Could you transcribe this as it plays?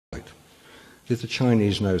did the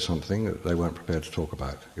Chinese know something that they weren't prepared to talk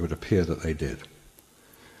about? It would appear that they did.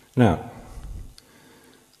 Now,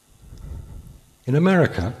 in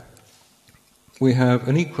America, we have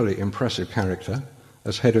an equally impressive character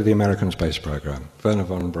as head of the American space program, Wernher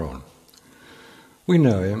von Braun. We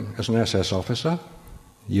know him as an SS officer,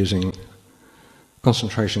 using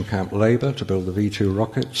concentration camp labour to build the V-2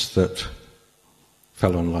 rockets that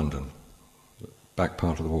fell on London, back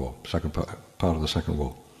part of the war, part of the Second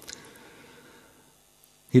War.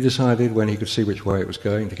 He decided, when he could see which way it was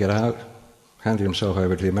going, to get out, handed himself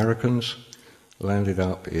over to the Americans, landed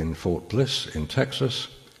up in Fort Bliss in Texas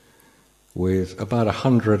with about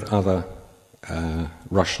 100 other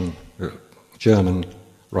German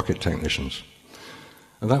rocket technicians.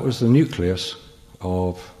 And that was the nucleus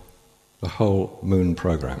of the whole moon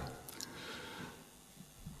program.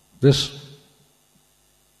 This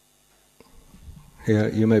here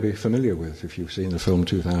you may be familiar with if you've seen the film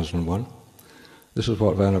 2001. This is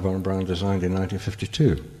what Wernher von Braun designed in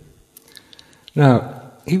 1952.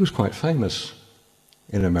 Now, he was quite famous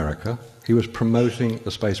in America. He was promoting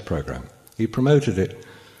the space program. He promoted it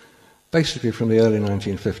basically from the early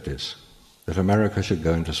 1950s, that America should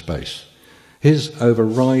go into space. His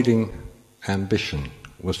overriding ambition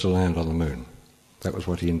was to land on the moon. That was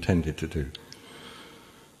what he intended to do.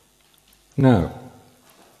 Now,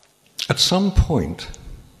 at some point,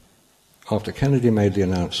 after Kennedy made the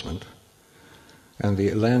announcement, and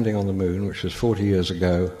the landing on the moon, which was 40 years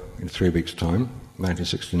ago in 3 weeks' time,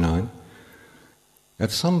 1969,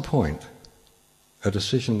 at some point a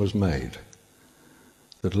decision was made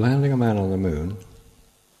that landing a man on the moon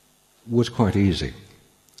was quite easy.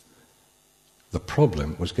 The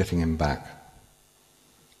problem was getting him back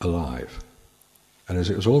alive. And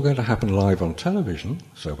as it was all going to happen live on television,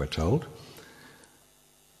 so we're told,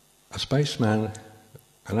 a spaceman,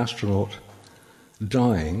 an astronaut,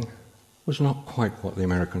 dying was not quite what the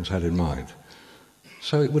Americans had in mind.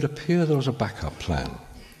 So it would appear there was a backup plan.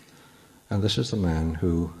 And this is the man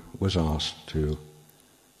who was asked to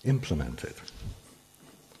implement it.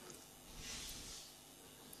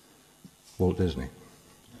 Walt Disney.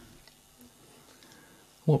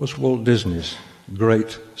 What was Walt Disney's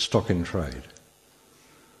great stock in trade?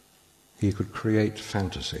 He could create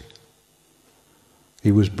fantasy.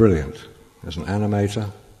 He was brilliant as an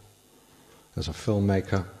animator, as a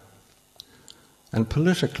filmmaker, and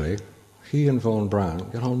politically, he and von Braun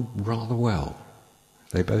got on rather well.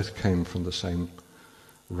 They both came from the same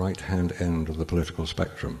right-hand end of the political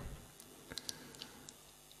spectrum.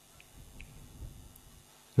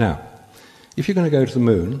 Now, if you're going to go to the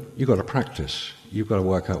moon, you've got to practice. You've got to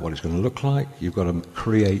work out what it's going to look like. You've got to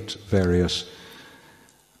create various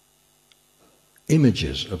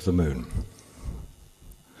images of the moon.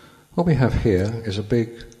 What we have here is a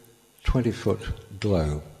big 20-foot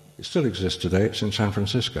globe. It still exists today. It's in San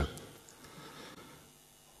Francisco.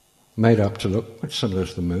 Made up to look much similar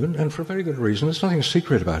to the moon, and for a very good reason. There's nothing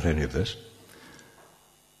secret about any of this.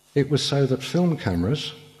 It was so that film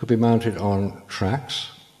cameras could be mounted on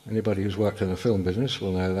tracks. Anybody who's worked in the film business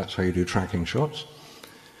will know that's how you do tracking shots.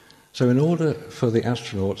 So in order for the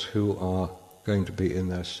astronauts who are going to be in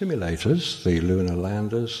their simulators, the lunar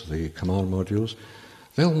landers, the command modules,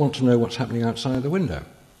 they'll want to know what's happening outside the window.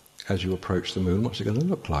 As you approach the moon, what's it going to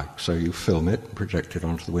look like? So you film it and project it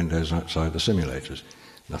onto the windows outside the simulators.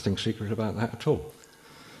 Nothing secret about that at all.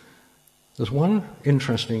 There's one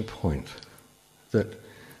interesting point, that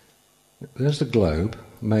there's the globe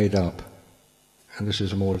made up, and this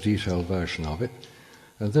is a more detailed version of it,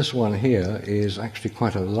 and this one here is actually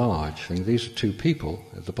quite a large thing. These are two people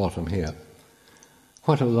at the bottom here.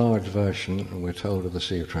 Quite a large version, and we're told, of the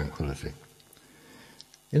Sea of Tranquility.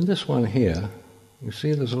 In this one here, you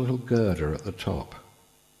see there's a little girder at the top.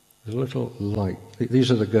 There's a little light.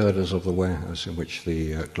 These are the girders of the warehouse in which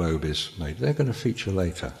the globe is made. They're going to feature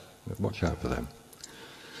later. Watch out for them.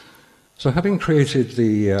 So having created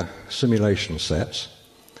the simulation sets,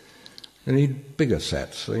 they need bigger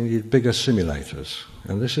sets. They need bigger simulators.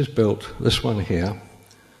 And this is built, this one here,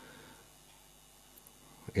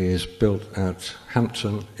 is built at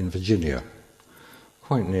Hampton in Virginia,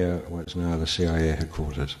 quite near what's now the CIA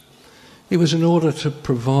headquarters. It was in order to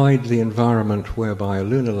provide the environment whereby a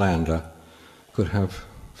lunar lander could have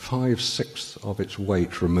 5/6 of its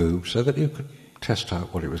weight removed so that you could test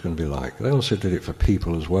out what it was going to be like. They also did it for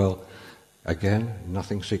people as well. Again,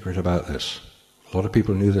 nothing secret about this. A lot of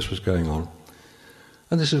people knew this was going on.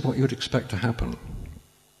 And this is what you would expect to happen.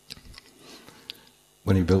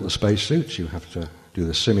 When you build the spacesuits, you have to do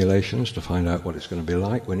the simulations to find out what it's going to be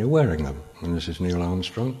like when you're wearing them. And this is Neil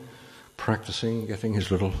Armstrong practicing getting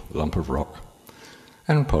his little lump of rock,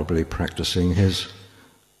 and probably practicing his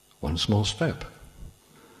one small step.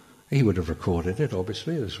 He would have recorded it,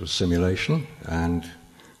 obviously. This was simulation, and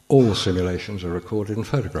all simulations are recorded and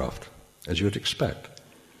photographed, as you would expect.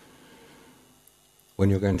 When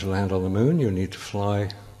you're going to land on the moon, you need to fly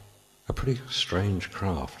a pretty strange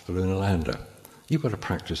craft, the lunar lander. You've got to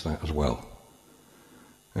practice that as well.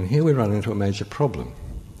 And here we run into a major problem,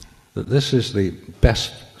 that this is the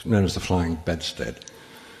best, known as the flying bedstead.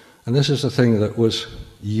 And this is the thing that was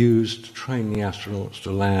used to train the astronauts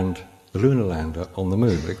to land the lunar lander on the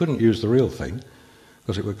moon. They couldn't use the real thing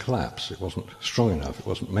because it would collapse. It wasn't strong enough. It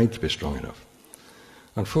wasn't made to be strong enough.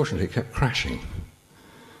 Unfortunately, it kept crashing.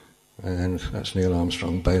 And that's Neil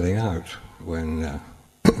Armstrong bailing out when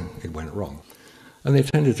it went wrong. And they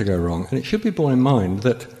tended to go wrong. And it should be borne in mind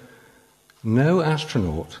that no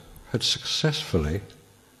astronaut had successfully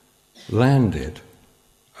landed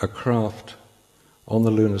a craft on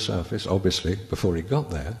the lunar surface, obviously, before he got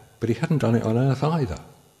there, but he hadn't done it on Earth either.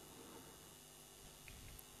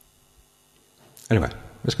 Anyway,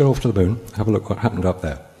 let's go off to the moon, have a look what happened up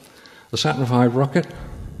there. The Saturn V rocket,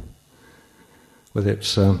 with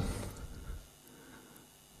its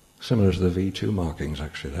similar to the V2 markings,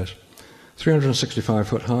 actually, that's 365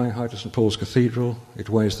 foot high, height of St Paul's Cathedral. It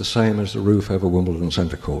weighs the same as the roof over Wimbledon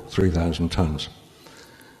Centre Court, 3,000 tons.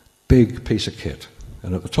 Big piece of kit.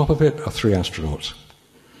 And at the top of it are 3 astronauts.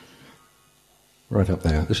 Right up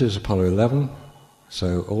there. This is Apollo 11,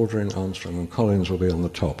 so Aldrin, Armstrong and Collins will be on the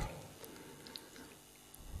top.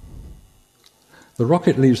 The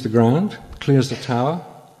rocket leaves the ground, clears the tower,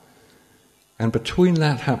 and between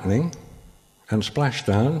that happening and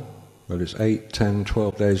splashdown, well, it's 8, 10,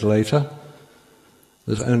 12 days later,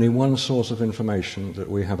 there's only one source of information that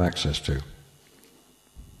we have access to.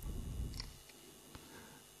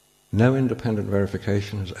 No independent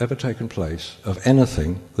verification has ever taken place of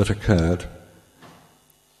anything that occurred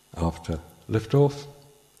after liftoff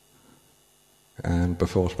and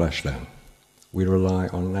before splashdown. We rely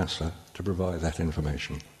on NASA to provide that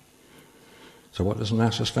information. So what does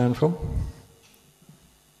NASA stand for?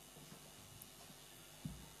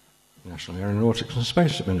 National Aeronautics and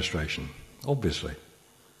Space Administration, obviously.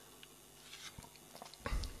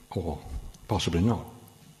 Or possibly not.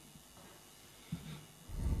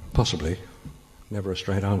 Possibly, never a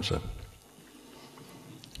straight answer.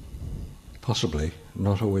 Possibly,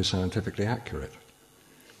 not always scientifically accurate.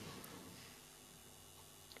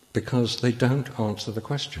 Because they don't answer the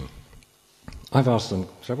question. I've asked them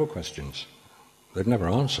several questions. They've never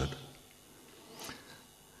answered.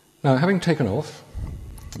 Now, having taken off,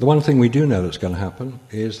 the one thing we do know that's going to happen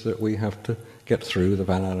is that we have to get through the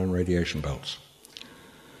Van Allen radiation belts.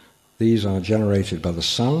 These are generated by the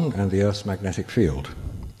Sun and the Earth's magnetic field.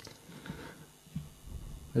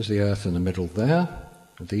 There's the Earth in the middle there.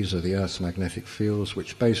 These are the Earth's magnetic fields,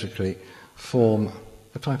 which basically form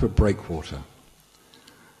a type of breakwater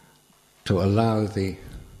to allow the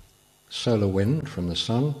solar wind from the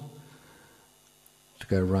Sun to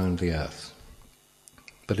go round the Earth.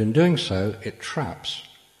 But in doing so, it traps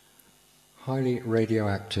highly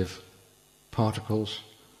radioactive particles,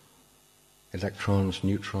 electrons,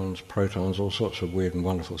 neutrons, protons, all sorts of weird and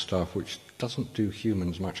wonderful stuff, which doesn't do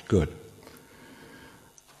humans much good.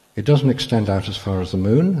 It doesn't extend out as far as the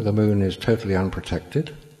Moon. The Moon is totally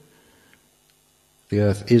unprotected. The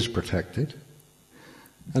Earth is protected.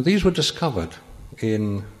 And these were discovered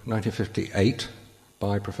in 1958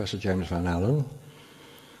 by Professor James Van Allen,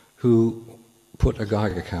 who put a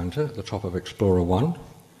Geiger counter at the top of Explorer 1,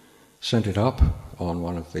 sent it up on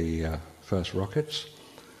one of the first rockets,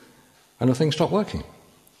 and the thing stopped working.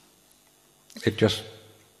 It just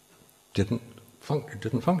didn't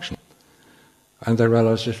function. And they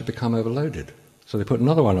realized it had become overloaded. So they put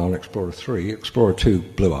another one on Explorer 3. Explorer 2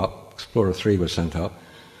 blew up. Explorer 3 was sent up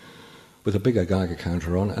with a bigger Geiger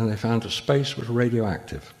counter on, and they found that space was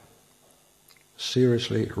radioactive.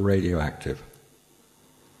 Seriously radioactive.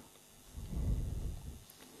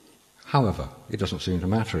 However, it doesn't seem to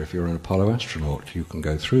matter if you're an Apollo astronaut. You can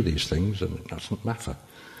go through these things and it doesn't matter,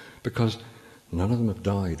 because none of them have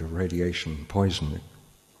died of radiation poisoning.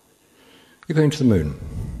 You're going to the Moon.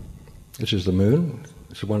 This is the Moon.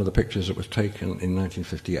 This is one of the pictures that was taken in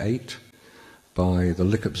 1958 by the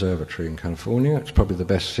Lick Observatory in California. It's probably the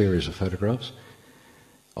best series of photographs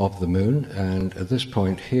of the Moon, and at this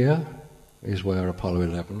point here is where Apollo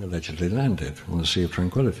 11 allegedly landed, on the Sea of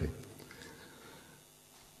Tranquility.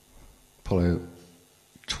 Apollo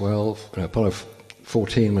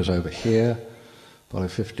 14 was over here, Apollo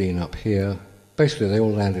 15 up here. Basically, they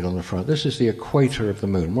all landed on the front. This is the equator of the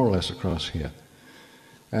Moon, more or less across here.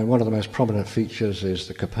 And one of the most prominent features is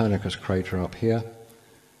the Copernicus crater up here.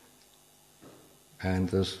 And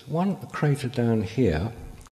there's one crater down here